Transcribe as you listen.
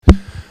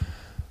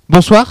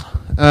Bonsoir,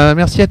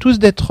 merci à tous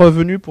d'être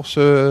venus pour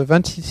ce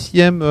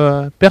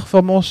 26e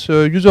Performance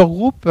User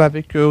Group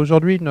avec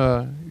aujourd'hui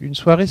une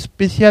soirée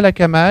spéciale à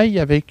Camaï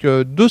avec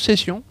deux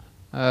sessions.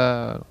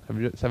 Ça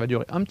va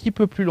durer un petit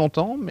peu plus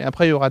longtemps, mais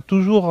après il y aura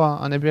toujours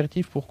un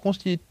apéritif pour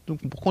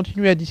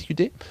continuer à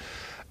discuter.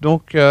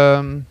 Donc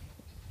je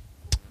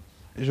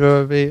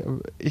vais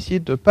essayer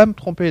de ne pas me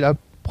tromper. La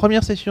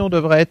première session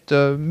devrait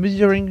être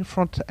Measuring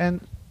Front-End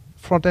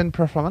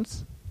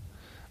Performance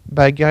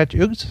by Garrett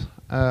Hughes.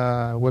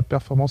 Web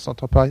Performance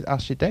Enterprise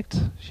Architect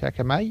chez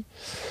Akamai.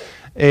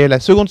 Et la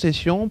seconde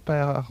session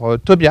par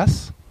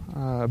Tobias,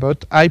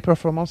 about High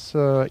Performance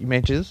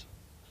Images.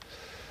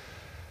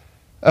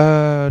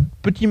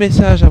 Petit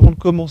message avant de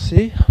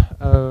commencer.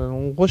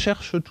 On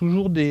recherche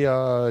toujours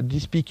des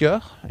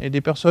speakers et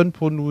des personnes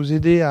pour nous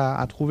aider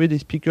à trouver des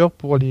speakers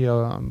pour les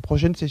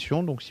prochaines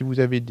sessions. Donc si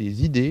vous avez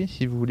des idées,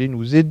 si vous voulez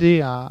nous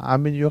aider à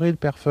améliorer le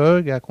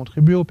perfug, à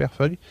contribuer au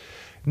perfug,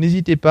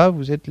 n'hésitez pas,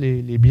 vous êtes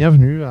les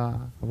bienvenus à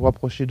vous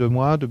rapprocher de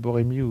moi, de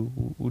Borémy ou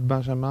de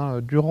Benjamin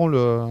durant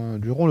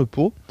le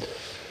pot.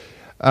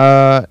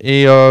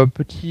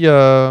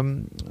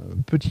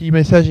 Petit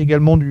message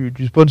également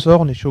du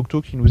sponsor, on est chez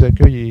Octo qui nous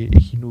accueille et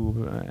qui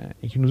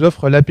nous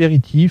offre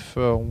l'apéritif.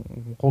 On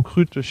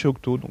recrute chez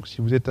Octo, donc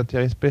si vous êtes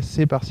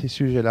intéressé par ces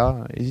sujets-là,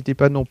 n'hésitez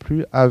pas non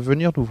plus à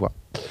venir nous voir.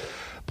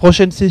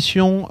 Prochaine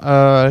session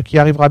qui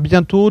arrivera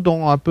bientôt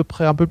dans un peu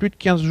plus de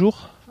 15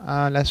 jours.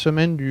 La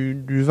semaine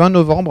du 20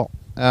 novembre.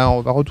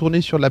 On va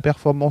retourner sur la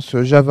performance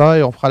Java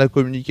et on fera la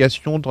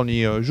communication dans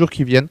les jours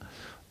qui viennent.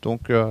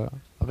 Donc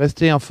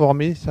restez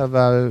informés, ça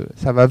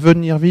va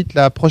venir vite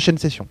la prochaine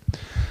session.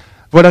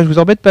 Voilà, je vous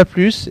embête pas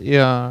plus et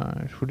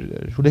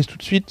je vous laisse tout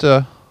de suite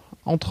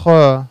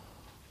entre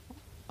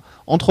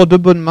deux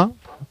bonnes mains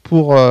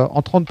pour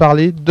entendre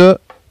parler de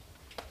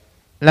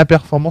la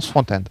performance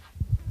front-end.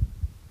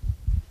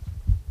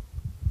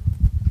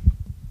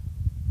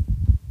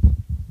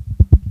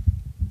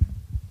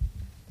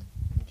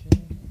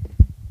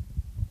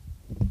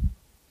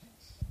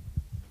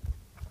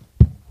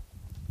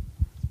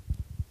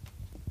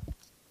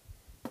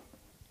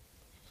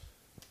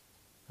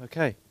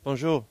 Okay,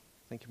 bonjour.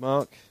 Thank you,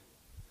 Mark.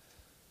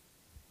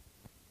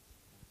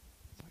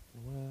 Is that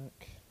going to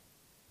work?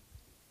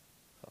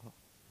 Oh.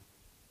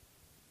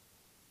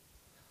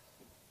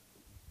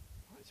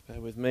 Right,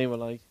 bear with me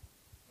while I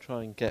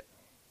try and get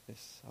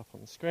this up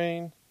on the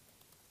screen.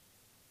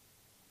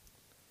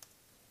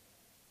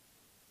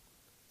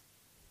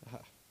 Aha.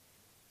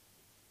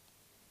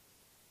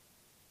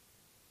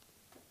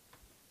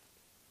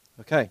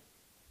 Okay.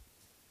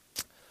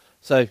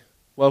 So,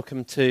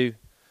 welcome to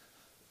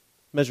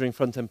Measuring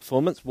Front-End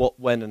Performance, What,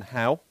 When and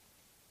How.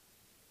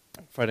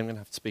 I'm afraid I'm going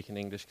to have to speak in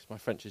English because my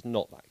French is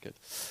not that good.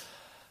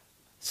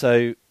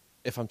 So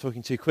if I'm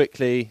talking too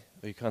quickly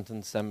or you can't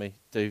understand me,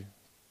 do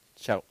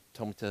shout,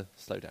 tell me to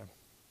slow down.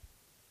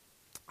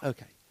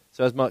 Okay,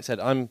 so as Mark said,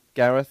 I'm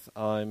Gareth.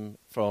 I'm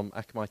from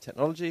Akamai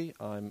Technology.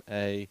 I'm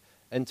an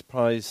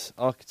enterprise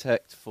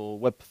architect for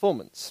web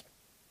performance.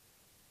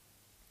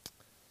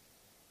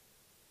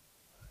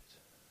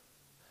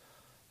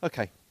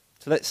 Okay.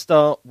 So let's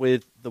start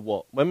with the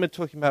what. When we're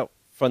talking about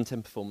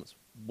front-end performance,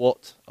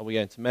 what are we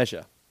going to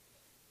measure?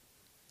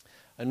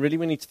 And really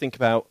we need to think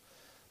about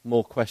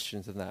more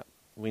questions than that.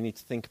 We need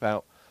to think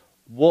about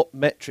what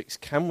metrics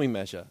can we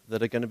measure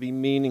that are going to be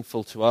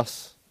meaningful to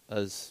us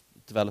as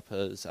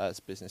developers, as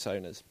business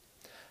owners,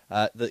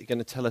 that are going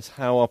to tell us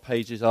how our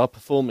pages are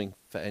performing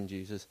for end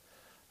users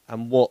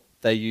and what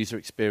their user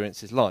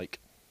experience is like.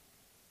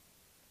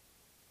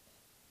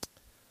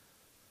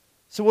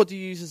 So what do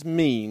users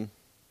mean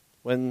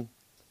when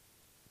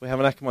we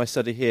have an Akamai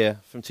study here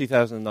from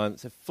 2009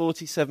 that said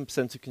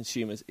 47% of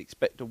consumers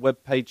expect a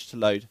web page to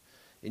load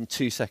in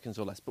 2 seconds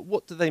or less. But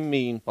what do they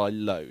mean by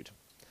load?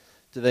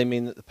 Do they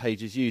mean that the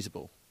page is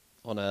usable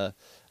on a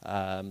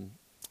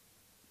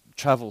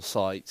travel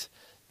site,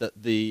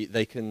 that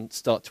they can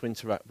start to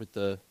interact with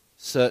the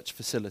search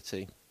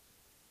facility?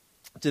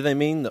 Do they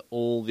mean that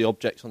all the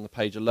objects on the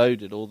page are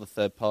loaded, all the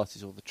third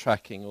parties, all the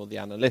tracking, all the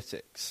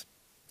analytics?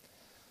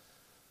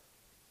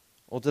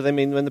 Or do they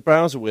mean when the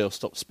browser wheel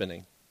stops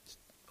spinning? It's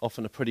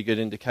often a pretty good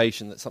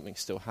indication that something's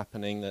still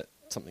happening, that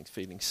something's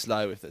feeling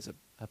slow if there's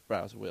a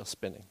browser wheel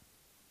spinning.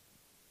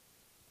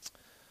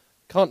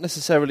 Can't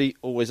necessarily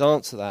always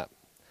answer that,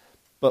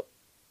 but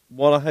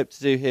what I hope to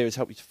do here is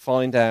help you to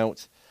find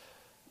out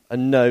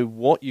and know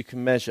what you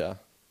can measure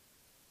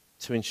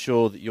to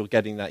ensure that you're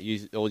getting that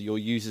or your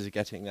users are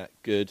getting that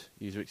good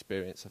user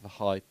experience of a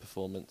high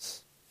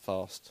performance,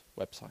 fast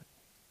website.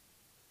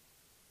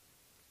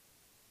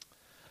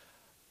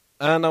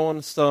 And I want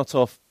to start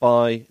off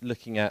by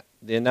looking at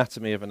the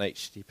anatomy of an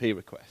HTTP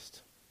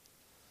request.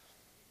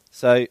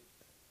 So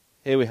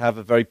here we have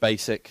a very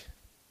basic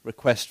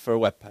request for a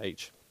web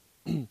page.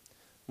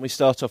 We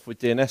start off with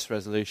DNS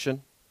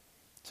resolution,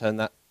 turn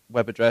that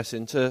web address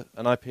into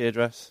an IP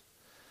address.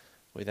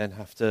 We then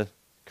have to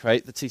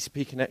create the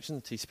TCP connection,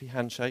 the TCP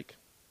handshake.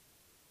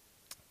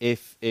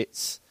 If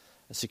it's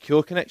a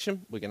secure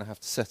connection, we're going to have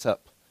to set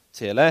up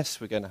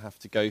TLS. We're going to have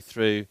to go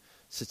through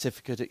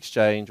certificate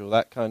exchange, all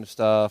that kind of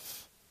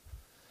stuff.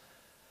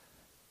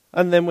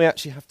 And then we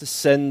actually have to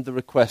send the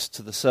request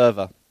to the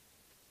server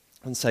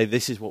and say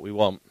this is what we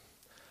want.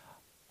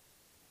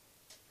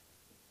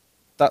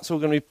 That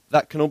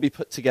can all be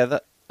put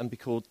together and be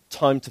called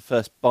time to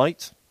first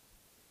byte.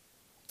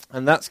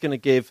 And that's going to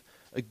give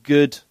a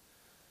good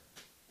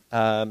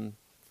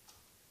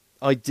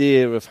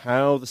idea of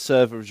how the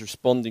server is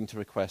responding to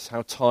requests,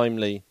 how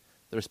timely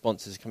the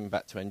responses are coming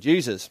back to end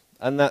users.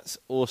 And that's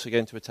also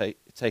going to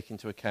take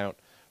into account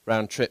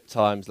round trip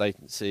times,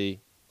 latency,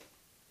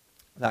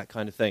 that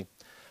kind of thing.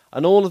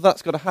 And all of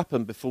that's got to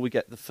happen before we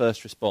get the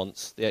first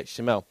response, the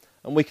HTML.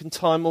 And we can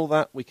time all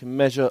that, we can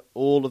measure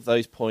all of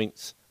those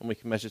points, and we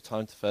can measure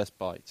time to first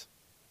byte.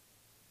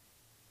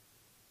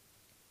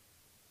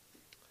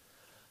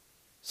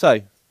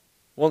 So,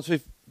 once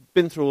we've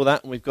been through all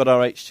that and we've got our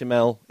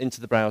HTML into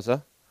the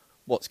browser,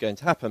 what's going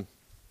to happen?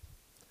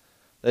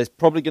 There's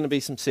probably going to be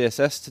some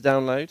CSS to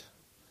download,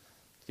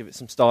 to give it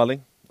some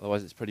styling,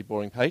 otherwise it's a pretty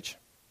boring page.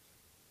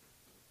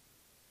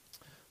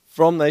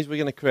 From those, we're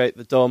going to create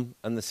the DOM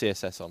and the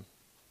CSS on.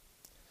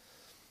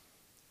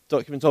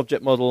 Document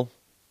object model,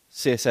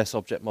 CSS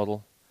object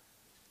model.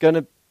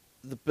 The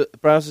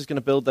browser's going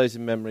to build those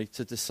in memory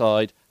to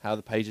decide how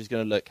the page is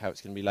going to look, how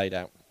it's going to be laid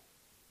out.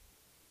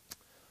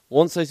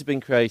 Once those have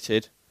been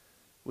created,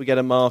 we get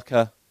a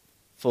marker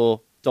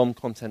for DOM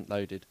content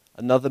loaded,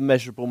 another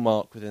measurable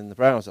mark within the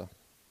browser.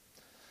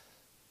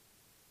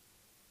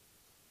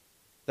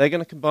 They're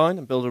going to combine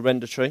and build a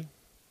render tree.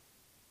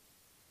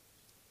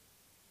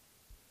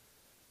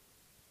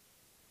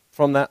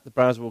 From that, the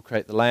browser will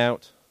create the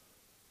layout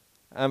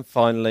and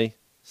finally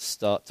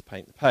start to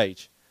paint the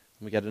page.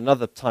 And we get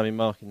another timing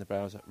mark in the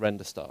browser,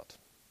 render start.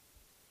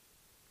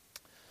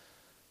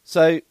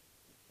 So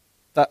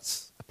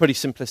that's a pretty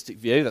simplistic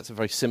view. That's a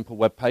very simple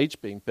web page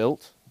being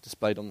built,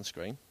 displayed on the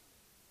screen.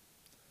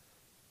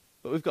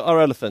 But we've got our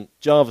elephant,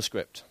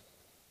 JavaScript.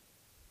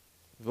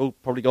 We've all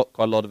probably got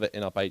quite a lot of it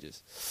in our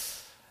pages.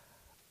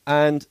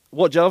 And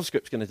what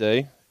JavaScript's going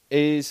to do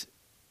is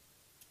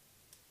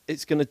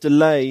it's going to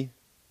delay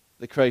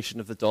the creation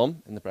of the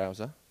DOM in the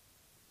browser.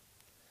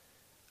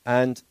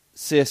 And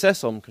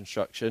CSS OM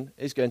construction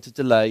is going to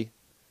delay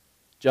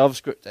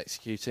JavaScript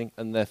executing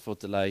and therefore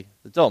delay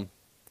the DOM.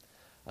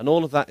 And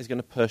all of that is going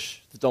to push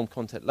the DOM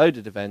content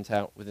loaded event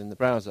out within the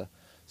browser.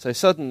 So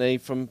suddenly,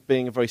 from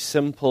being a very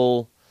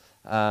simple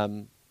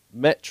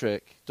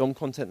metric, DOM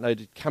content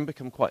loaded can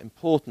become quite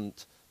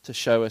important to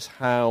show us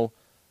how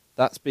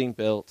that's being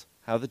built,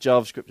 how the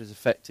JavaScript is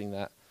affecting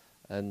that,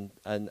 and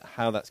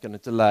how that's going to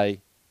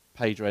delay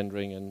page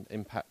rendering and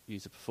impact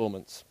user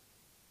performance.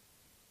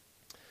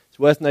 It's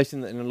worth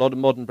noting that in a lot of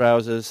modern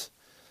browsers,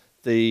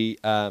 the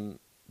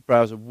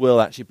browser will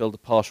actually build a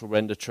partial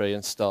render tree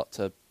and start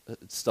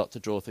to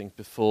draw things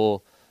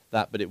before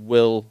that, but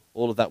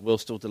all of that will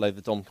still delay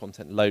the DOM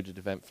content loaded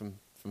event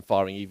from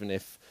firing, even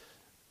if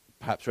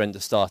perhaps render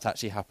start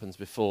actually happens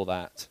before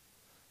that.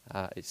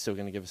 It's still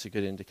going to give us a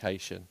good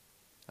indication.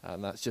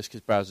 And that's just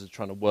because browsers are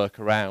trying to work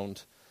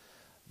around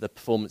the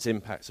performance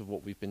impacts of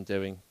what we've been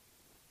doing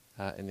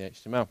in the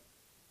HTML.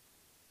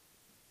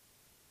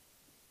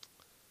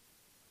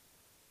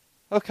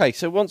 Okay,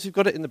 so once we've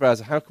got it in the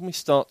browser, how can we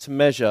start to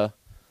measure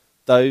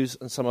those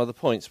and some other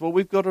points? Well,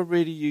 we've got a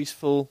really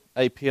useful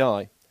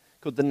API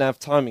called the Nav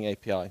Timing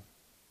API.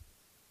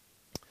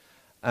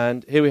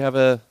 And here we have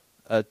a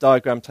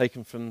diagram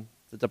taken from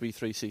the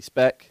W3C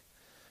spec,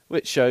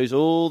 which shows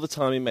all the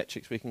timing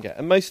metrics we can get.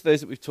 And most of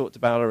those that we've talked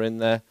about are in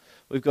there.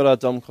 We've got our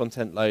DOM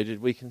content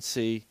loaded. We can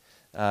see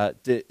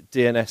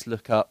DNS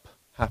lookup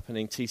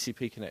happening,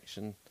 TCP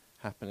connection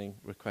happening,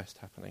 request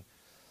happening.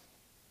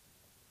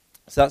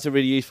 So that's a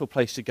really useful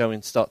place to go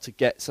and start to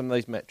get some of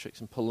those metrics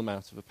and pull them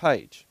out of a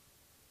page.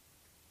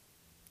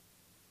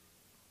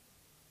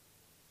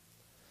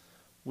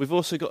 We've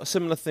also got a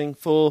similar thing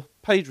for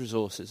page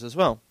resources as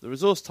well, the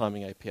Resource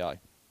Timing API.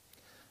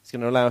 It's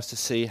going to allow us to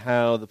see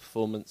how the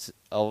performance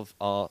of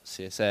our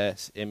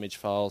CSS, image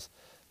files,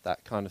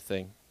 that kind of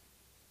thing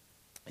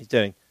is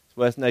doing. It's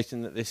worth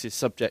noting that this is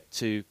subject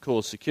to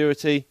CORS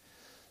security,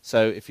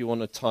 so if you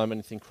want to time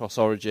anything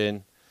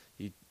cross-origin,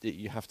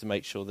 you have to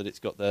make sure that it's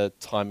got the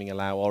timing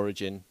allow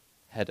origin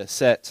header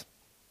set.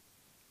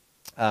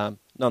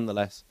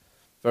 Nonetheless,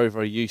 very,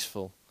 very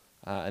useful,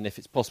 and if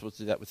it's possible to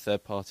do that with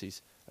third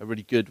parties, a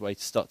really good way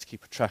to start to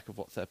keep a track of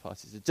what third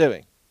parties are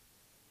doing.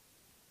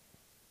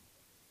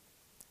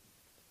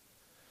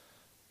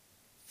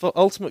 For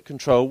ultimate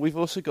control, we've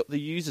also got the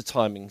user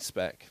timing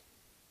spec.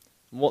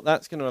 And what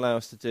that's going to allow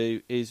us to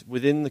do is,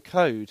 within the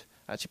code,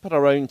 actually put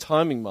our own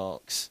timing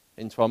marks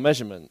into our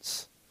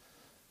measurements.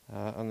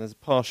 And there's a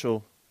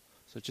partial,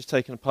 so just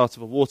taking a part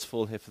of a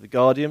waterfall here for The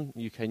Guardian,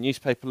 UK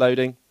newspaper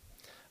loading.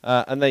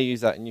 And they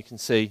use that, and you can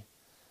see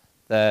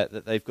there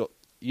that they've got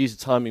user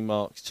timing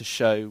marks to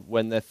show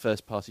when their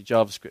first-party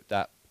JavaScript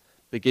app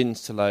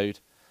begins to load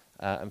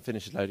and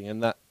finishes loading.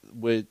 And that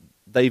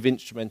they've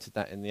instrumented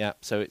that in the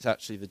app, so it's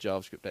actually the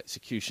JavaScript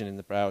execution in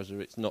the browser.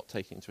 It's not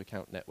taking into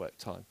account network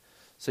time.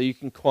 So you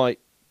can quite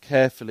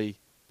carefully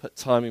put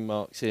timing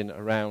marks in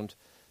around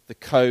the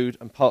code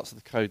and parts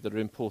of the code that are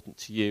important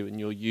to you and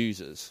your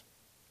users.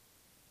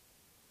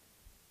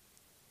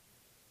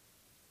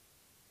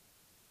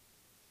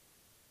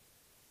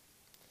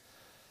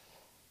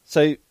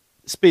 So,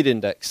 speed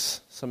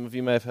index. Some of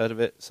you may have heard of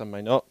it, some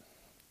may not.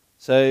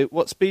 So,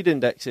 what speed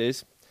index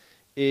is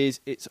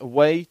it's a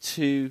way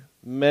to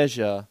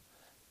measure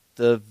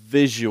the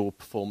visual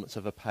performance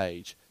of a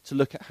page, to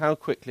look at how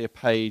quickly a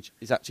page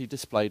is actually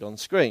displayed on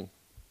screen.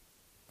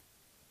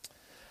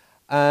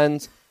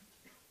 And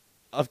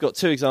I've got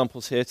two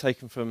examples here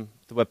taken from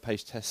the web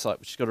page test site,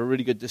 which has got a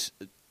really good,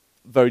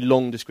 very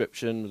long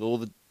description with all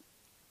the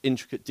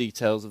intricate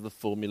details of the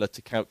formula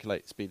to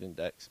calculate speed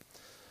index.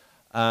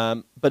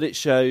 But it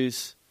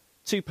shows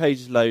 2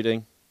 pages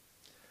loading,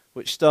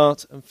 which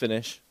start and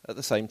finish at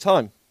the same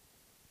time.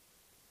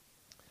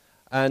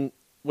 And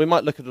we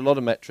might look at a lot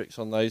of metrics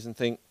on those and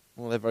think,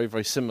 well, they're very,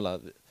 very similar.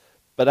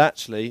 But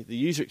actually, the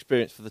user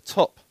experience for the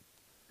top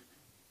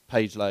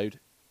page load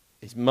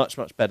is much,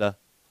 much better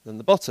than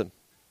the bottom.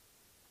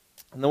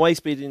 And the way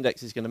speed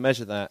index is going to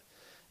measure that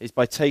is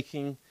by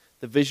taking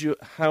the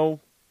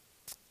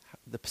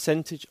the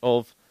percentage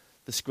of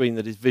the screen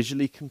that is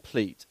visually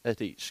complete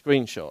at each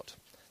screenshot.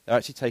 They're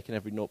actually taken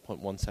every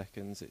 0.1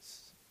 seconds.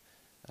 It's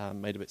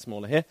made a bit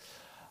smaller here.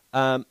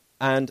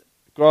 And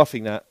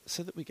graphing that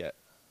so that we get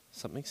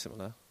something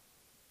similar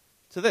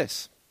to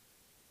this.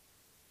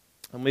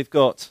 And we've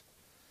got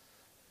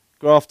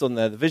graphed on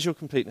there the visual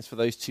completeness for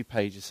those 2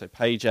 pages. So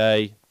page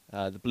A,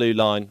 the blue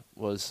line,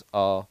 was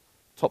our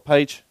top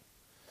page,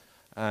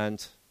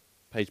 and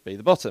page B,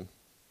 the bottom.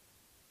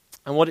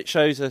 And what it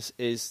shows us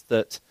is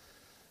that,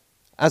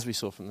 as we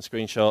saw from the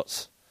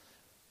screenshots,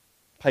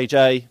 page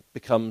A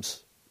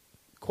becomes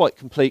quite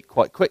complete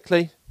quite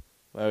quickly,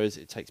 whereas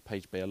it takes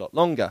page B a lot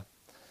longer.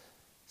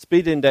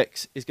 Speed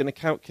index is going to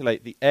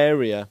calculate the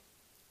area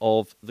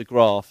of the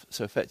graph,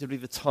 so effectively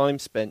the time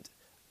spent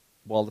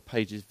while the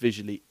page is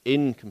visually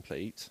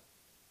incomplete,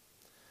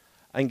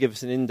 and give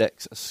us an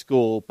index, a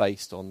score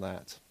based on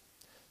that.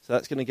 So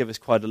that's going to give us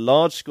quite a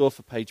large score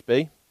for page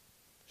B,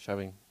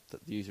 showing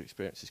that the user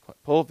experience is quite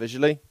poor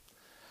visually,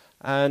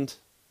 and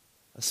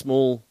a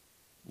small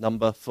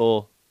number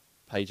for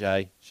page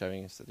A,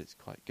 showing us that it's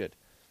quite good.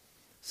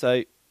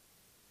 So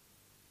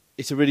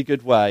it's a really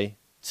good way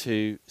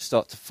to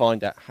start to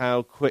find out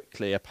how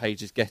quickly a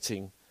page is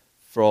getting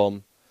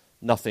from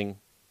nothing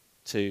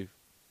to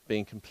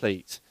being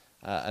complete,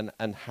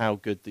 and how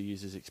good the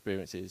user's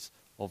experience is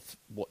of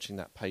watching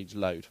that page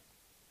load.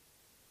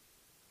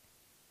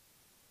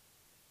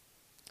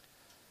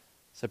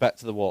 So back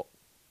to the what.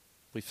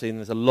 We've seen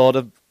there's a lot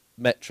of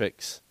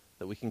metrics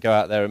that we can go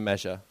out there and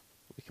measure,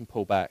 that we can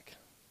pull back.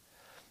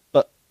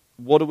 But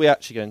what are we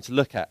actually going to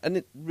look at?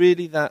 And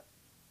really that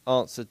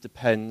answer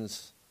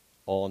depends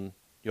on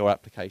your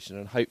application,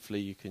 and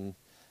hopefully you can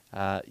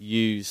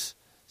use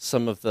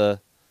some of the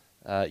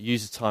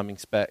user timing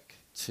spec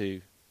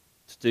to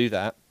do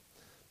that.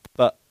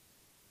 But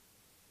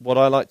what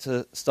I like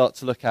to start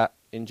to look at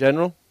in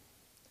general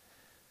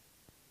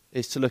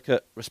is to look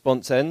at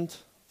response end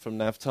from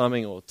nav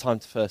timing, or time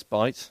to first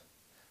byte,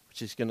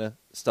 which is going to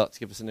start to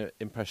give us an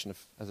impression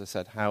of, as I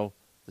said, how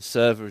the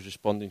server is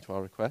responding to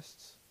our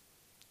requests.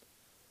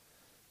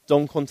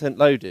 DOM content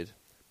loaded,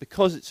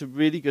 because it's a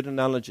really good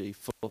analogy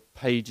for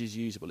pages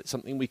usable. It's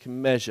something we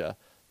can measure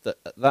that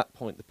at that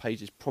point the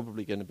page is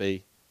probably going to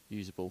be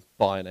usable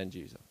by an end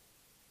user.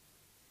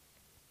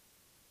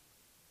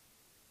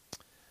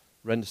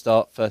 Render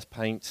start, first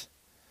paint,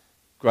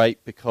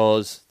 great,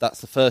 because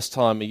that's the first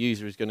time a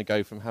user is going to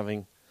go from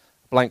having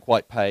a blank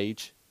white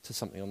page to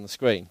something on the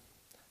screen.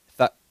 If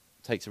that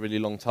takes a really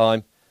long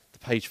time, the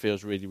page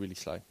feels really, really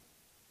slow.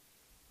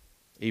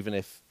 Even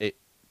if it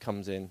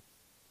comes in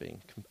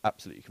being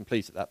absolutely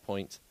complete at that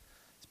point,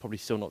 it's probably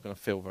still not going to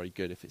feel very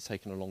good if it's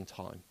taken a long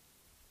time.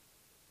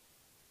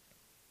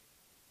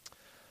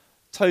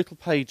 Total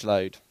page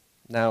load.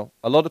 Now,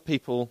 a lot of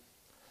people,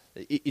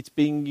 it's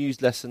being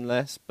used less and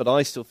less, but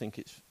I still think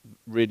it's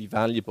really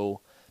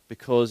valuable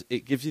because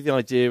it gives you the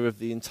idea of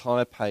the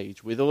entire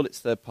page with all its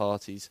third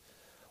parties,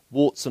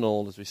 warts and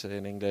all, as we say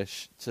in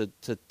English, to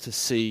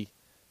see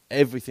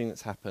everything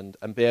that's happened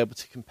and be able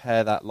to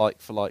compare that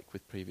like for like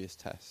with previous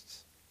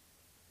tests.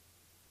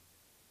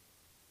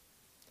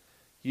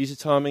 User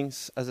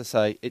timings, as I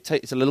say, it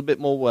takes a little bit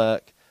more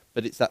work,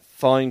 but it's that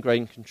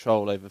fine-grained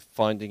control over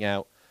finding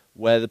out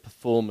where the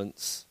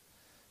performance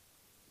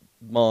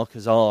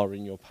markers are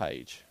in your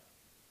page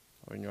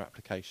or in your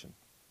application.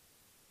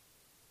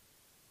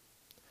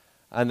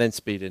 And then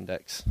speed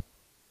index.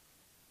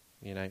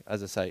 You know,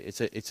 as I say,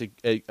 it's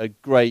a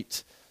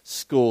great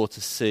score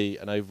to see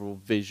an overall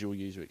visual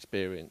user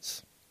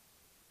experience.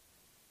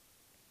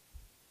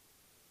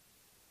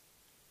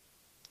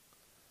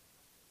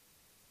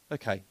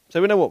 Okay, so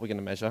we know what we're going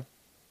to measure.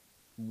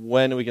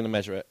 When are we going to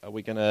measure it? Are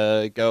we going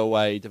to go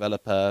away,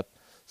 develop a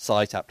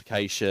site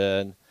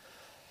application,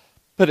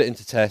 put it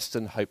into test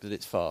and hope that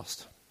it's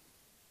fast?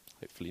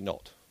 Hopefully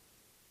not.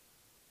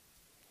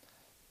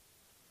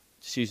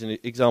 Just using an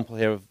example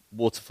here of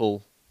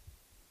waterfall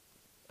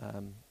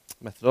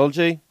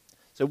methodology.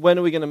 So when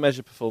are we going to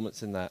measure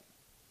performance in that?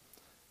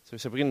 So we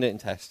said we're going to do it in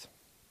test.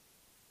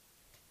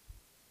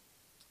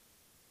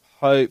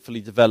 Hopefully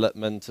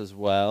development as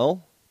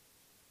well.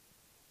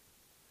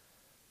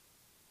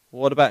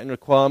 What about in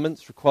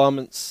requirements?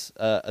 Requirements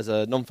as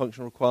a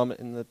non-functional requirement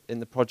in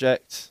the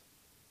project.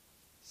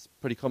 It's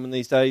pretty common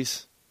these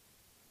days.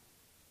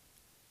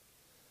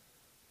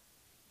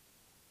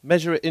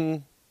 Measure it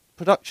in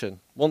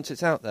production once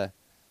it's out there.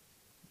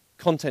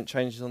 Content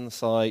changes on the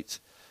site.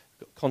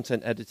 Got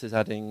content editors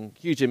adding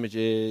huge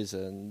images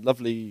and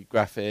lovely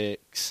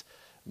graphics.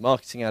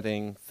 Marketing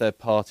adding third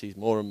parties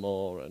more and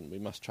more, and we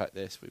must track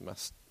this. We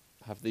must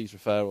have these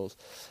referrals.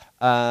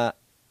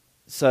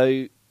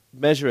 So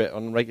measure it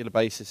on a regular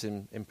basis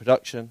in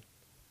production,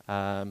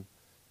 and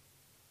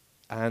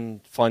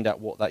find out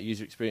what that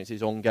user experience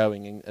is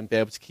ongoing, and be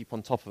able to keep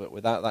on top of it.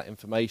 Without that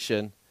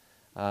information,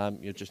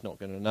 you're just not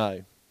going to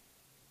know.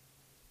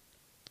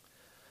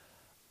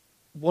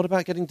 What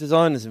about getting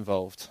designers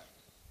involved?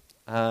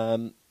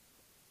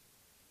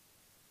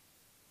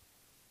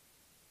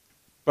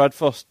 Brad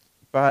Frost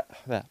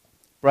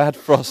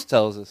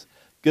tells us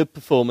good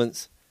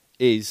performance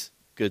is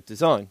good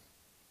design.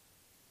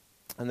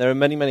 And there are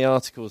many, many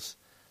articles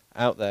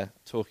out there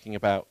talking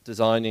about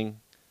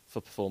designing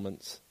for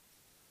performance.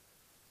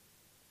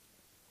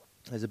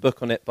 There's a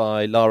book on it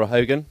by Lara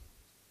Hogan.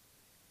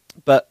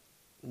 But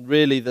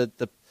really the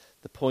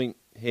point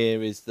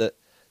here is that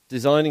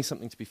designing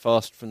something to be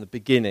fast from the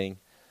beginning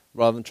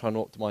rather than trying to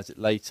optimize it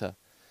later,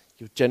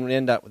 you'll generally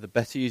end up with a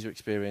better user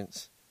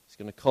experience. It's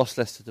going to cost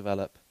less to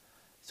develop.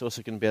 It's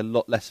also going to be a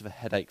lot less of a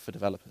headache for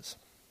developers.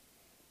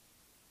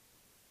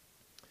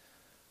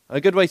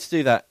 A good way to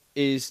do that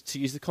is to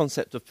use the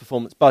concept of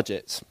performance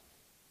budgets.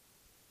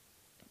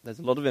 There's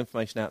a lot of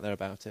information out there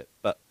about it,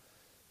 but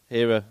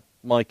here are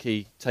my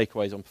key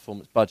takeaways on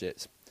performance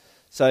budgets.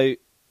 So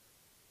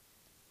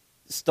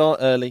start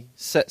early,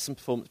 set some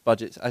performance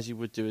budgets as you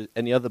would do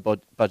any other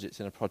budgets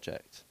in a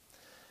project.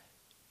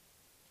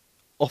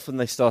 Often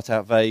they start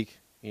out vague.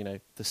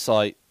 The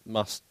site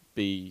must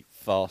be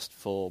fast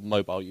for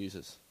mobile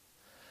users.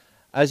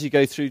 As you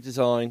go through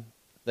design,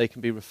 they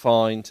can be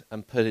refined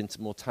and put into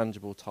more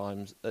tangible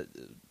terms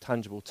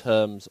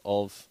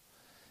of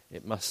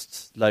it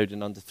must load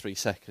in under 3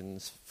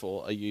 seconds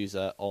for a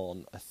user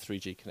on a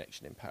 3G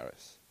connection in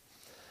Paris.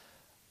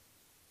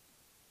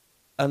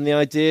 And the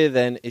idea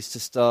then is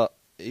to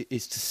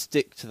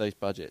stick to those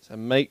budgets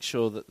and make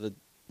sure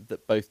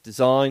that both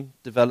design,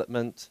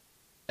 development,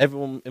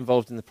 everyone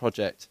involved in the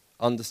project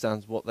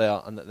understands what they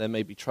are, and that there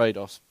may be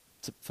trade-offs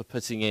for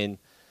putting in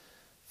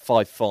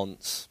 5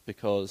 fonts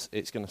because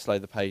it's going to slow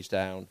the page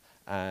down,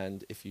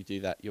 and if you do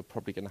that, you're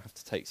probably going to have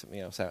to take something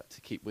else out to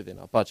keep within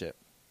our budget.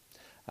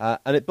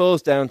 And it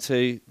boils down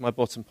to my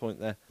bottom point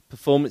there.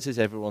 Performance is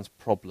everyone's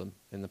problem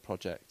in the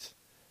project,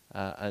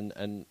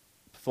 and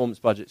performance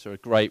budgets are a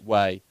great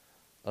way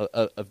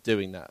of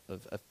doing that,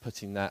 of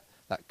putting that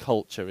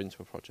culture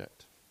into a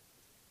project.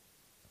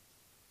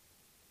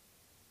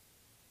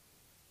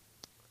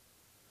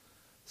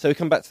 So we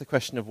come back to the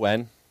question of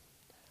when,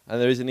 and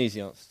there is an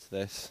easy answer to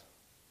this.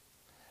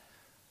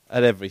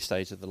 At every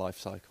stage of the life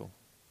cycle.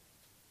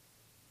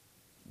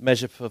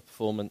 Measure for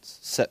performance,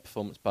 set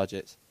performance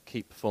budgets,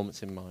 keep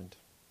performance in mind.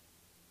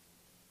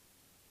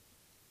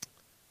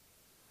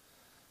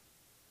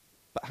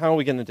 But how are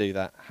we going to do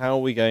that? How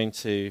are we going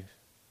to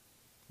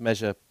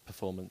measure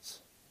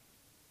performance?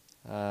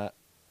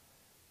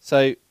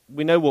 So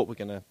we know what we're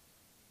going to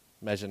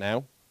measure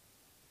now,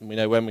 and we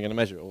know when we're going to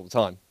measure it all the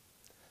time.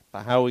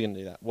 But how are we going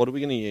to do that? What are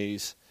we going to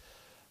use?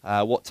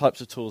 What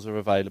types of tools are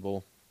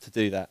available to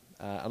do that?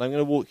 And I'm going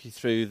to walk you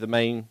through the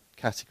main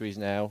categories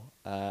now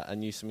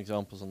and use some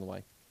examples on the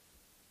way.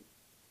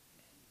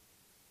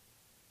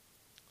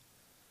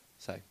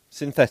 So,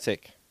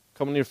 synthetic,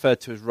 commonly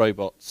referred to as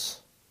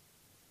robots.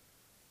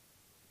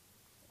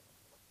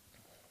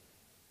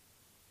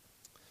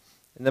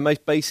 In their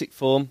most basic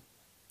form,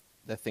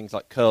 they're things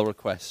like curl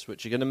requests,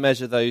 which are going to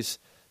measure those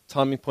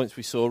timing points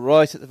we saw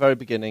right at the very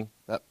beginning,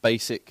 that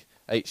basic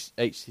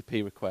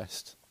HTTP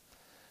request.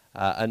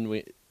 And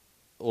we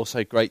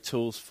also great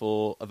tools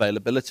for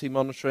availability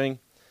monitoring.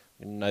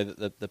 We know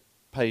that the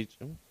page...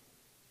 Oh,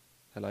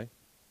 hello.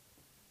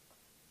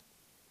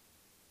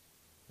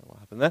 What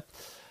happened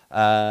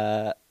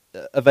there?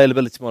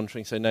 Availability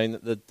monitoring, so knowing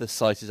that the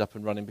site is up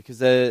and running, because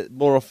they're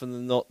more often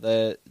than not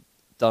they're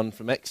done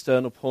from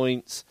external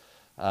points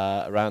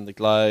around the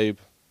globe,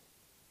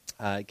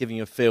 giving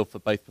you a feel for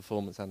both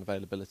performance and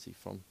availability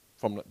from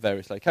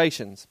various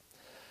locations.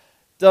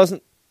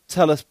 Doesn't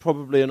tell us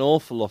probably an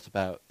awful lot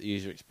about the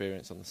user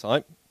experience on the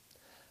site,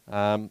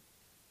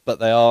 but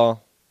they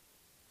are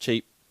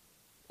cheap,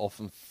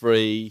 often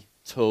free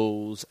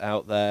tools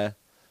out there,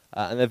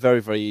 and they're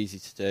very, very easy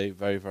to do,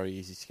 very, very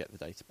easy to get the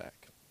data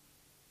back.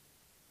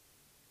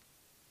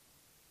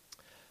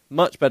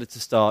 Much better to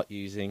start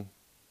using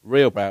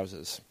real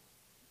browsers.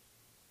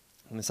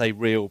 I'm going to say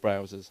real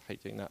browsers, I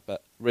hate doing that,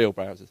 but real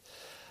browsers.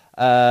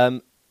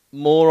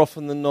 More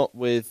often than not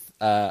with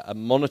a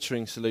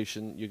monitoring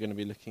solution, you're going to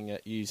be looking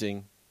at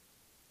using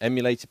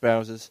emulated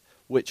browsers.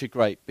 which are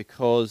great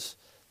because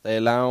they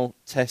allow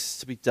tests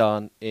to be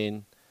done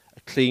in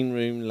a clean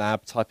room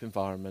lab type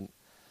environment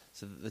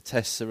so that the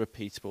tests are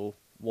repeatable,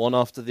 one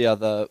after the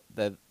other.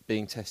 They're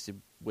being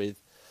tested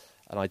with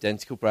an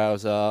identical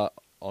browser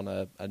on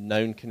a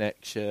known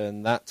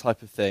connection, that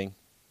type of thing,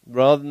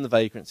 rather than the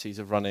vagrancies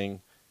of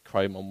running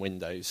Chrome on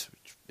Windows,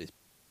 which is,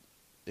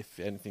 if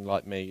anything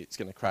like me, it's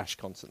going to crash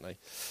constantly.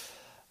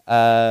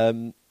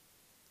 And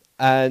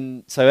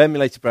so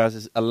emulated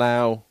browsers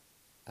allow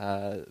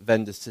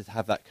vendors to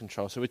have that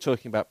control. So we're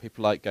talking about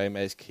people like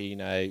Gomez,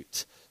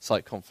 Keynote,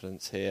 Site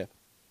Confidence here,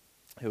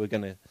 who are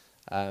going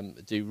to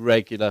do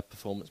regular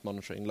performance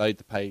monitoring, load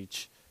the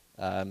page,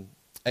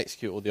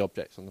 execute all the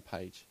objects on the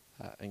page,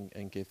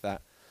 and give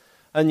that.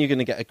 And you're going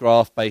to get a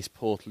graph-based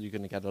portal. You're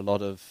going to get a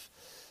lot of...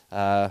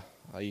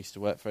 I used to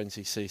work for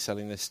NCC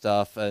selling this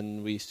stuff,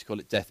 and we used to call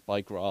it death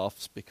by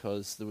graphs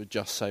because there were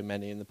just so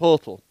many in the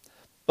portal.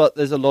 But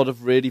there's a lot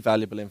of really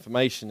valuable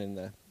information in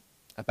there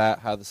about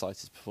how the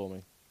site is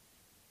performing.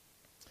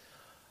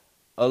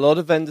 A lot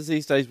of vendors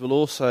these days will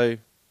also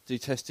do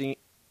testing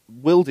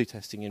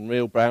in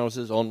real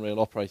browsers on real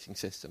operating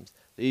systems.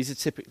 These are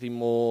typically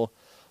more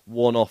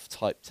one-off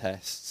type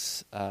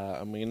tests,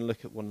 and we're going to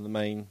look at one of the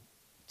main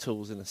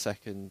tools in a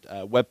second,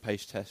 web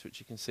page test, which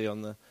you can see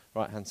on the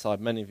right-hand side.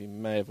 Many of you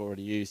may have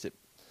already used it.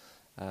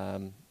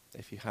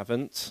 If you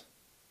haven't,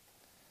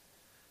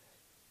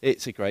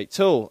 it's a great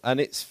tool, and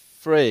it's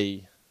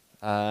free.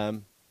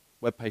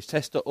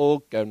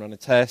 Webpagetest.org, go and run a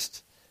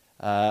test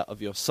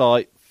of your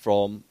site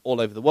from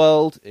all over the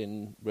world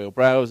in real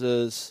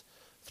browsers,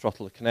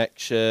 throttle a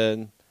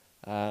connection,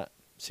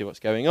 see what's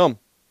going on.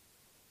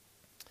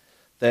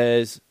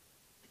 There's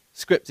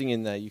scripting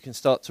in there. You can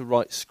start to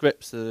write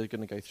scripts that are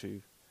going to go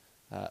through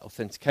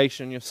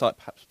authentication on your site,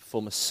 perhaps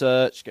perform a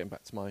search. Going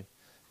back to my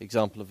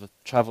example of a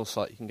travel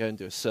site, you can go and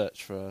do a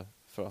search for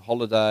a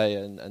holiday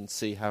and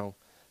see how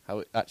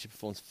it actually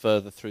performs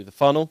further through the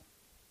funnel.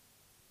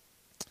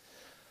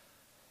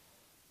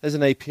 There's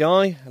an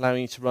API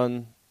allowing you to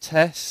run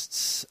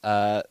tests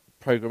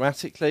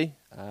programmatically.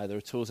 There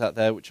are tools out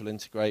there which will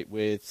integrate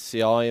with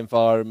CI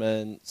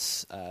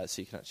environments,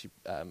 so you can actually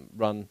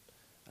run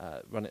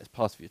it as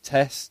part of your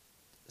test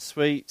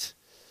suite.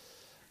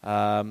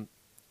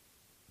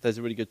 There's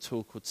a really good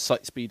tool called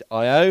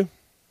SiteSpeed.io,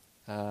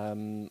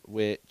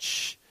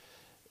 which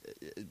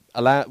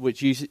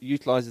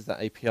utilizes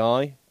that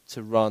API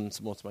to run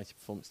some automated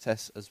performance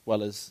tests, as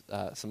well as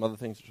some other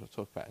things which I'll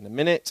talk about in a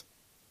minute.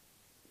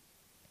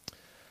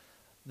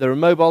 There are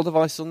mobile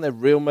devices on there,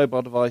 real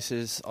mobile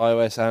devices,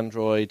 iOS,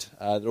 Android.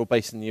 They're all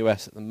based in the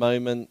US at the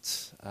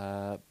moment,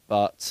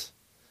 but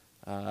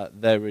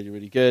they're really,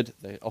 really good.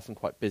 They're often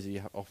quite busy.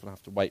 You often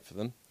have to wait for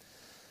them.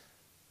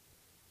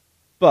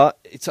 But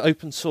it's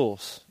open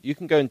source. You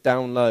can go and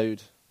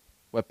download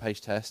Web Page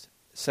Test,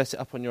 set it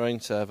up on your own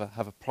server,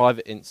 have a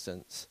private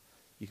instance.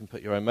 You can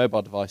put your own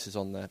mobile devices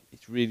on there.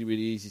 It's really,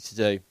 really easy to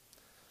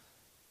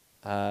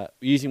do.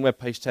 Using Web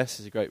Page Test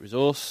is a great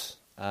resource.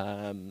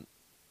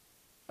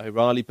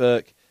 O'Reilly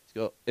Burke has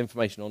got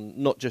information on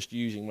not just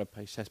using Web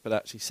Page Test, but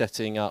actually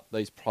setting up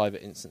those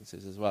private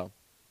instances as well.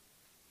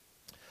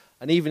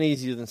 And even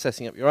easier than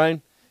setting up your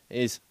own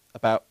is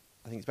about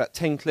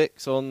 10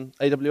 clicks on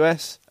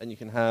AWS, and you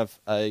can have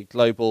a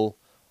global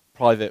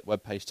private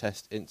Web Page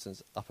Test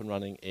instance up and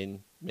running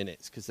in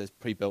minutes because there's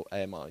pre-built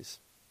AMIs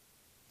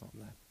on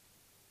there.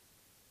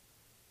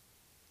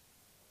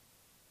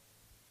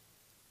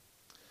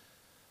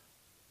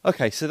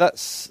 Okay, so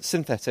that's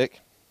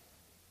synthetic.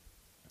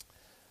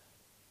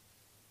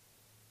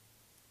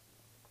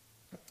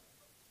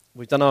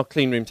 We've done our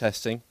clean room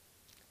testing.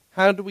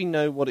 How do we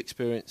know what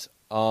experience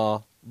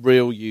our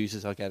real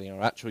users are getting,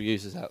 our actual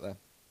users out there?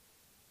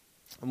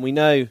 And we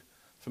know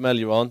from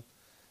earlier on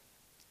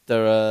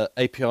there are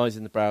APIs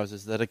in the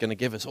browsers that are going to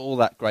give us all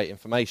that great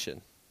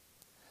information.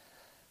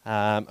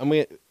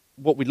 And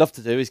what we'd love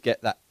to do is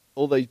get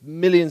all those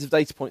millions of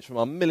data points from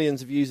our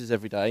millions of users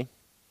every day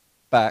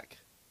back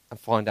and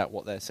find out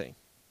what they're seeing.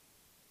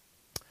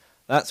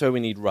 That's where we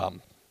need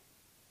rum.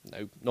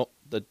 No, not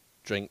the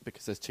drink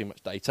because there's too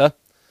much data,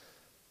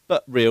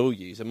 but real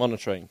user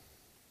monitoring.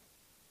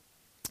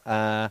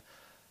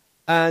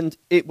 And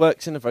it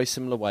works in a very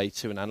similar way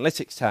to an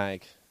analytics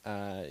tag.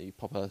 You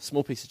pop a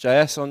small piece of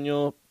JS on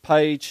your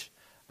page,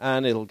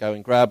 and it'll go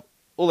and grab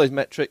all those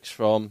metrics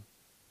from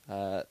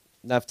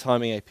Nav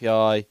Timing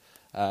API.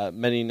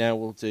 Many now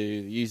will do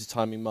user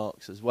timing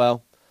marks as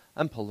well,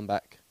 and pull them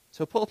back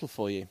to a portal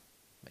for you.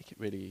 Make it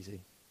really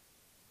easy.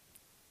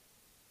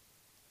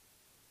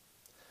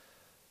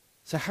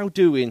 So how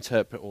do we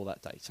interpret all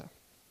that data?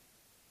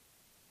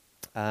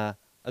 As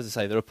I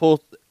say,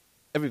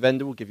 every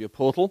vendor will give you a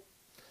portal,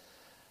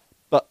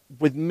 but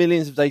with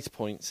millions of data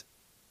points,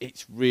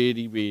 it's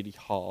really, really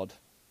hard.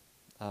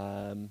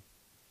 And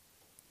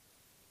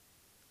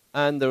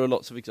there are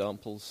lots of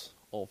examples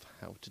of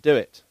how to do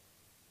it.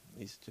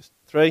 These are just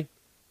 3.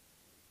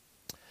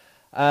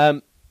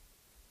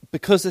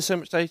 Because there's so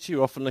much data,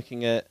 you're often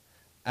looking at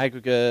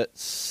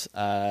aggregates,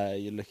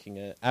 you're looking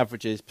at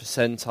averages,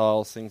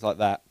 percentiles, things like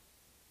that.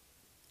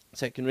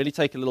 So it can really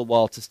take a little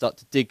while to start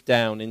to dig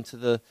down into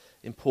the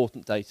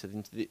important data,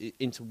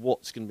 into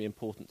what's going to be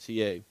important to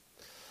you.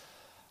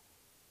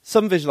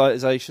 Some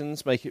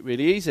visualizations make it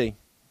really easy.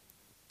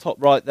 Top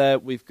right there,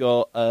 we've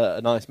got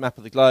a nice map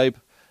of the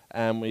globe,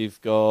 and we've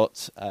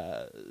got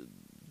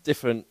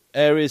different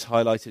areas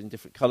highlighted in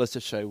different colours to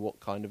show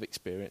what kind of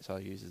experience our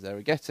users there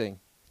are getting.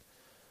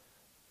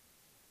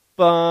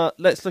 But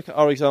let's look at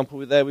our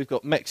example. There we've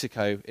got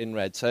Mexico in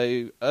red.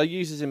 So our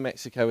users in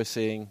Mexico are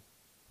seeing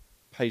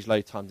page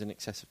load times in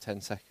excess of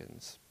 10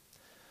 seconds.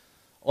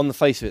 On the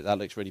face of it, that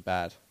looks really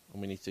bad,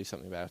 and we need to do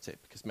something about it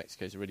because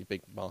Mexico is a really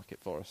big market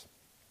for us.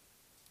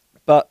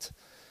 But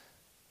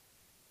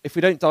if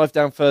we don't dive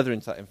down further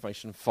into that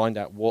information and find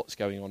out what's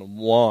going on and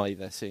why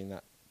they're seeing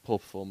that poor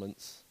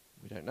performance,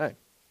 we don't know.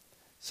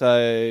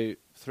 So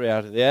 3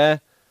 out of the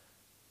air.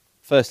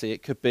 Firstly,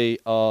 it could be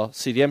our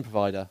CDN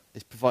provider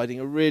is providing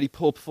a really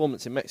poor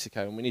performance in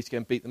Mexico, and we need to go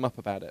and beat them up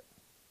about it.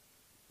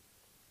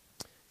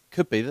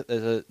 Could be that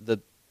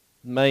the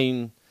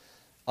main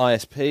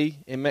ISP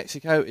in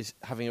Mexico is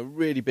having a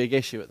really big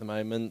issue at the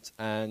moment,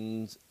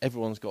 and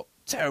everyone's got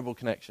terrible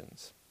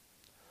connections.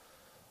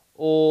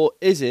 Or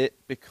is it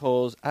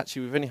because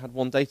actually we've only had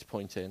one data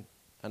point in,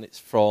 and it's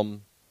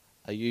from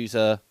a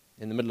user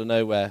in the middle of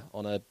nowhere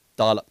on a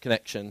dial-up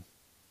connection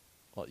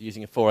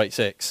using a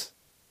 486?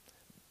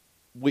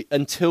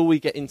 Until we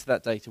get into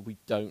that data, we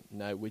don't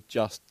know. We're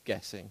just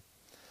guessing.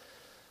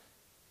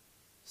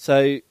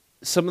 So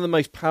some of the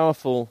most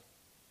powerful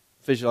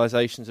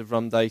visualizations of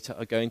RUM data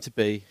are going to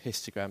be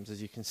histograms, as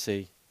you can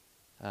see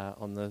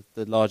on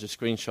the larger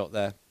screenshot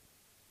there,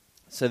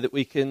 so that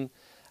we can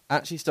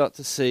actually start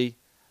to see,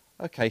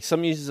 okay,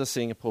 some users are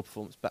seeing a poor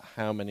performance, but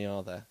how many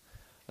are there?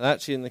 And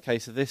actually, in the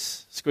case of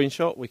this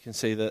screenshot, we can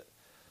see that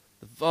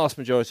the vast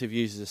majority of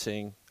users are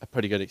seeing a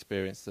pretty good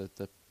experience.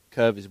 The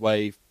curve is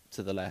waved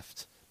to the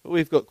left, but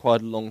we've got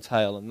quite a long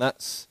tail, and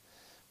that's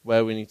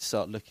where we need to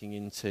start looking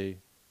into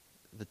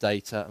the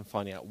data and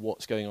finding out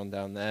what's going on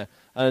down there.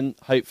 And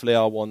hopefully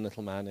our one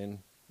little man in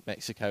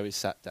Mexico is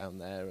sat down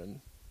there, and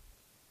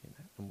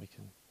we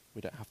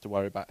don't have to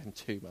worry about him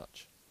too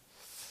much.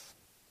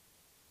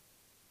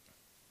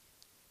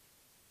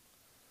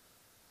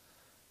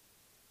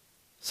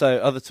 So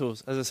other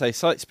tools, as I say,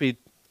 SiteSpeed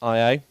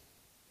IO,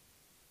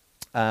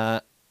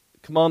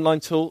 command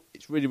line tool.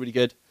 It's really, really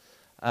good.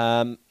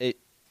 It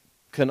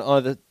can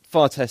either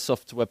fire tests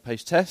off to web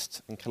page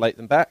test and collate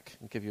them back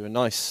and give you a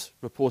nice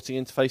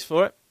reporting interface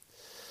for it.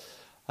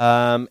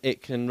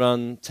 It can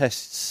run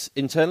tests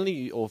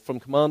internally or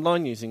from command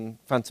line using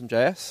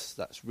Phantom.js.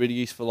 That's really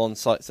useful on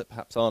sites that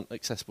perhaps aren't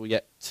accessible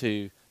yet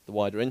to the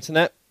wider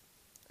internet,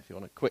 if you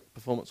want a quick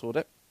performance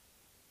audit.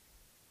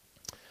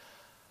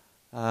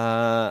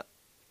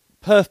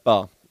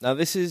 Perfbar. Now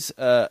this is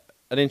an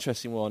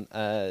interesting one.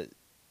 There's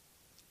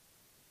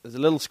a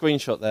little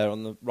screenshot there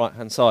on the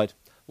right-hand side.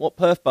 What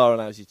Perfbar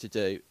allows you to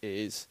do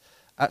is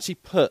actually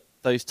put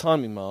those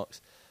timing marks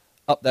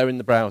up there in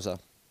the browser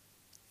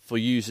for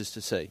users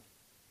to see.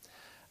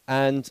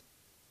 And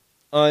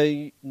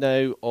I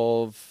know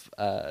of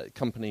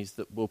companies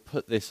that will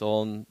put this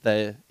on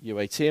their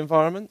UAT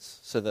environments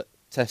so that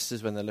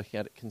testers, when they're looking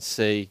at it, can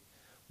see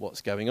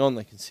what's going on.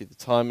 They can see the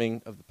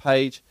timing of the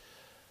page.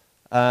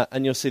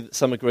 And you'll see that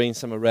some are green,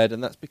 some are red,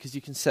 and that's because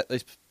you can set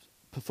those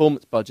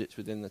performance budgets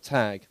within the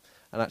tag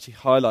and actually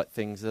highlight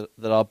things that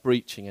are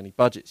breaching any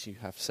budgets you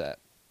have set.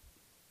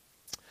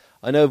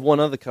 I know of one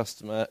other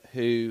customer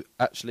who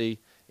actually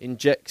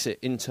injects it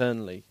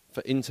internally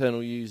for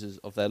internal users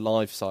of their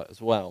live site as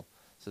well.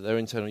 So their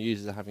internal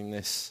users are having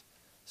this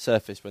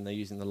surface when they're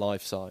using the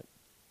live site.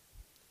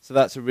 So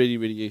that's a really,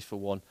 really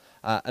useful one.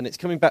 And it's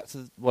coming back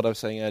to what I was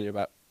saying earlier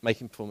about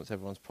making performance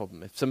everyone's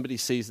problem. If somebody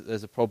sees that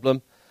there's a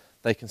problem,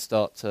 they can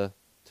start to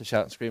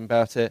shout and scream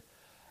about it.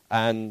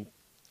 And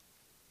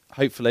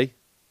hopefully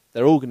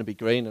they're all going to be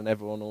green, and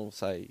everyone will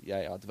say,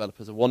 yeah, our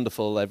developers are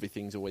wonderful,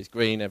 everything's always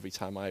green every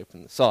time I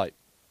open the site.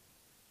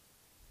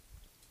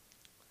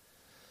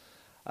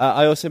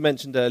 I also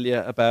mentioned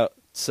earlier about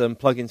some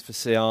plugins for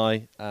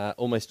CI.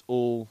 Almost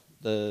all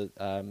the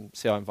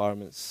CI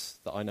environments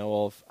that I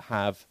know of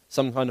have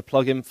some kind of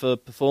plugin for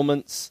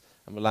performance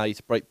and will allow you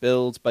to break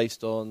builds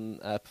based on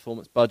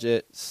performance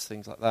budgets,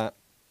 things like that.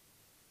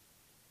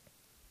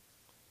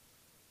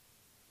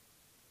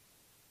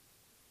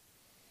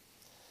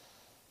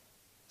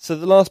 So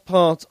the last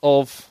part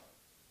of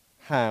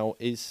how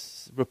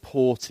is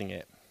reporting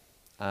it.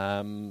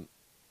 And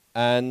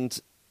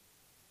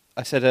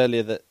I said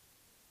earlier that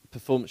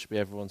performance should be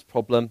everyone's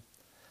problem,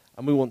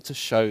 and we want to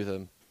show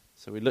them.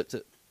 So we looked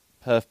at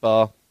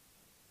Perfbar,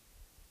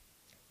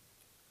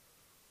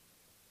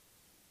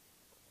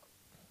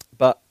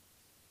 but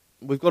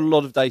we've got a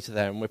lot of data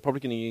there, and we're probably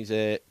going to use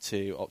it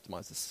to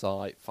optimize the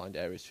site, find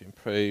areas to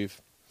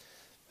improve,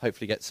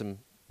 hopefully get some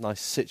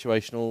nice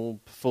situational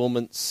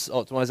performance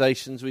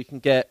optimizations we can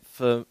get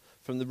from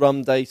the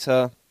RUM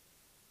data.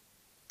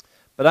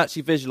 But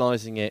actually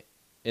visualizing it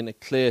in a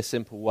clear,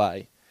 simple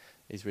way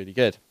is really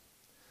good.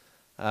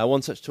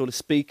 One such tool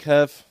is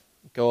SpeedCurve.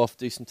 Go off,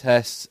 do some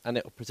tests, and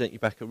it will present you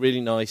back a really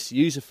nice,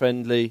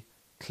 user-friendly,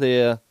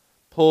 clear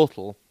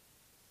portal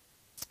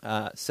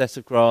set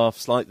of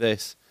graphs like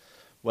this,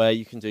 where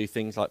you can do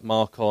things like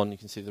mark on. You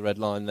can see the red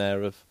line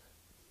there of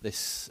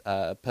this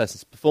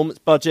person's performance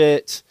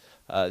budget.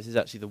 This is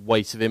actually the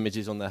weight of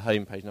images on their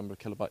homepage, number of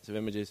kilobytes of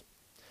images.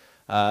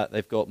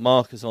 They've got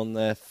markers on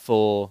there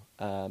for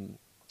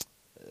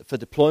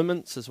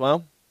deployments as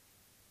well.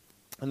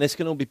 And this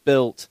can all be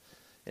built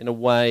in a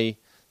way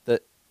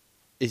that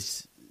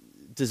is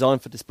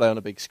designed for display on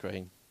a big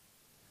screen.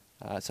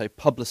 So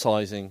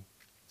publicising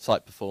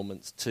site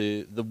performance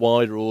to the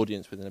wider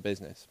audience within a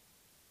business.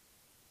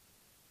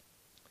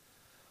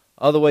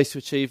 Other ways to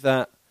achieve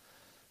that: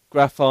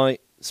 Graphite,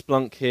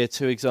 Splunk here,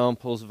 two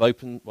examples of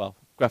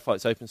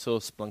Graphite's open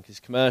source, Splunk is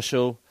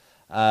commercial,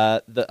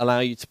 that allow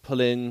you to pull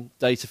in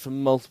data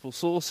from multiple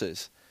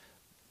sources.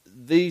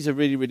 These are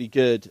really, really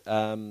good.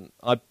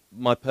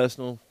 My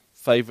personal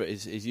favourite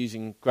is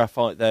using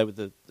Graphite there with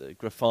the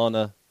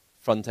Grafana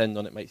front end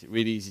on it. Makes it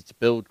really easy to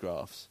build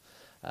graphs.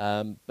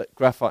 But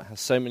Graphite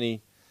has so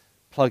many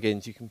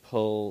plugins. You can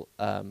pull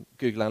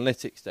Google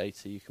Analytics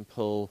data, you can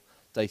pull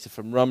data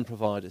from run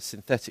providers,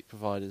 synthetic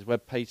providers,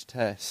 web page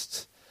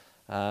tests,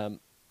 and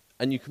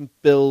you can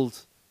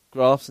build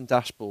graphs and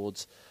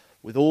dashboards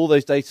with all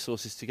those data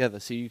sources together.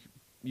 So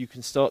you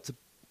can start to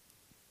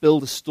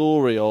build a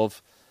story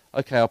of,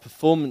 okay, our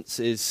performance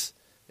is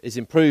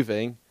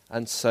improving,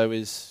 and so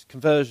is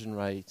conversion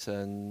rate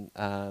and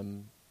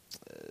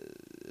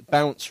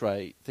bounce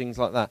rate, things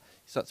like that.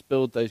 You start to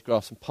build those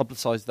graphs and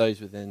publicise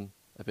those within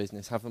a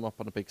business, have them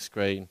up on a big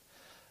screen.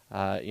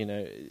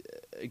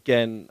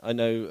 Again, I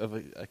know of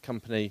a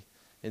company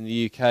in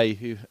the UK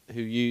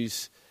who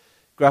use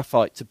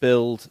Graphite to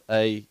build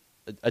a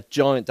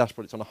giant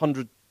dashboard. It's on a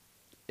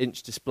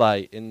 100-inch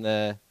display in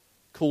their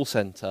call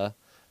centre,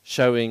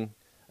 showing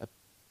a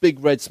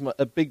big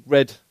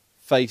red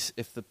face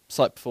if the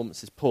site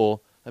performance is poor,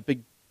 a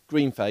big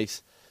green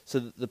face, so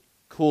that the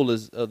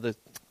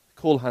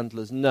call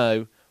handlers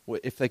know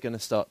if they're going to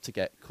start to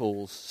get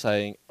calls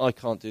saying, I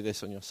can't do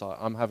this on your site,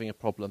 I'm having a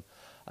problem.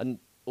 And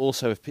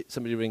also, if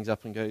somebody rings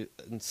up and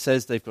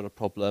says they've got a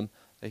problem,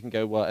 they can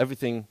go, well,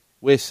 everything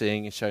we're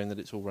seeing is showing that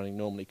it's all running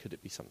normally. Could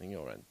it be something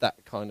your end?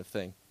 That kind of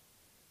thing.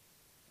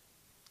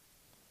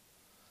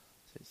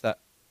 So it's that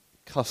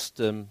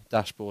custom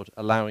dashboard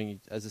allowing you,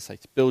 as I say,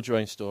 to build your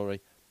own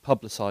story,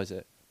 publicise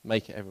it,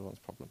 make it everyone's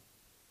problem.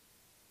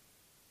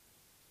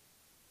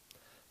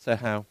 So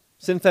how?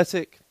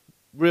 Synthetic,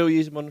 real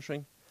user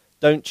monitoring,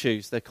 don't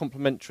choose. They're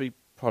complementary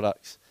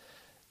products.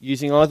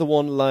 Using either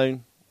one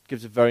alone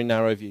gives a very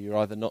narrow view. You're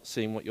either not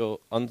seeing what your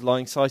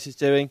underlying site is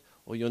doing,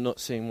 or you're not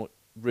seeing what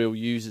real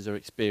users are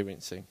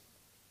experiencing.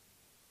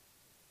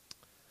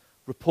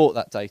 Report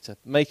that data,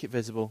 make it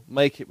visible,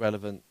 make it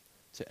relevant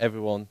to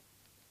everyone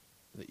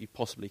that you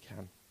possibly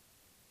can.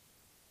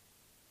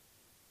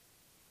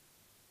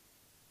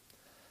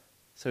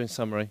 So in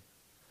summary,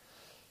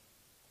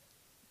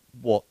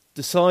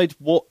 decide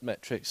what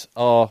metrics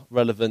are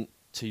relevant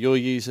to your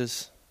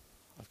users.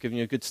 I've given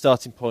you a good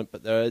starting point,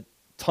 but there are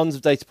tons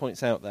of data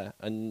points out there,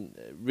 and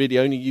really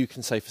only you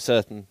can say for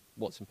certain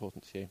what's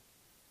important to you.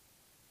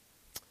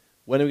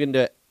 When are we going to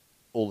do it?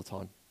 All the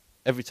time.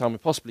 Every time we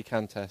possibly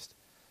can test,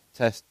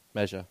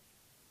 measure.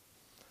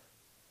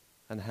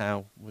 And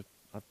how?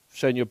 I've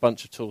shown you a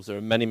bunch of tools. There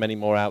are many, many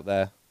more out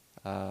there.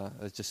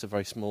 There's just a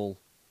very small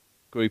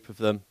group of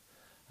them.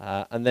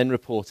 And then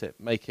report it.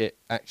 Make it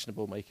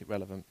actionable, make it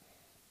relevant.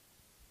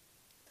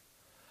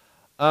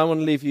 I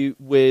want to leave you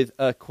with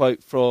a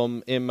quote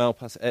from Ian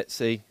Malpass at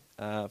Etsy,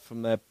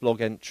 from their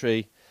blog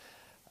entry.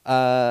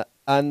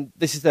 And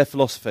this is their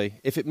philosophy.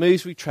 If it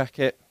moves, we track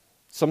it.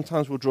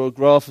 Sometimes we'll draw a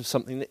graph of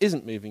something that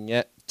isn't moving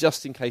yet,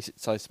 just in case it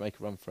decides to make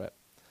a run for it.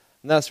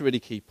 And that's a really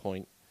key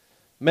point.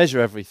 Measure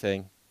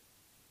everything.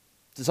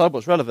 Decide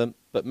what's relevant,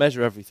 but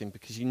measure everything,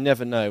 because you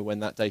never know when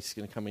that data is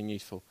going to come in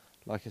useful.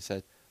 Like I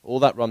said,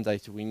 all that run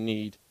data we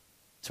need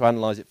to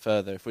analyse it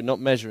further. If we're not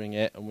measuring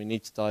it and we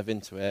need to dive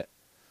into it,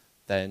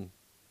 then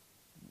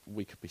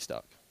we could be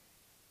stuck.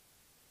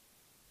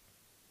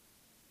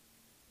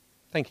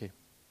 Thank you.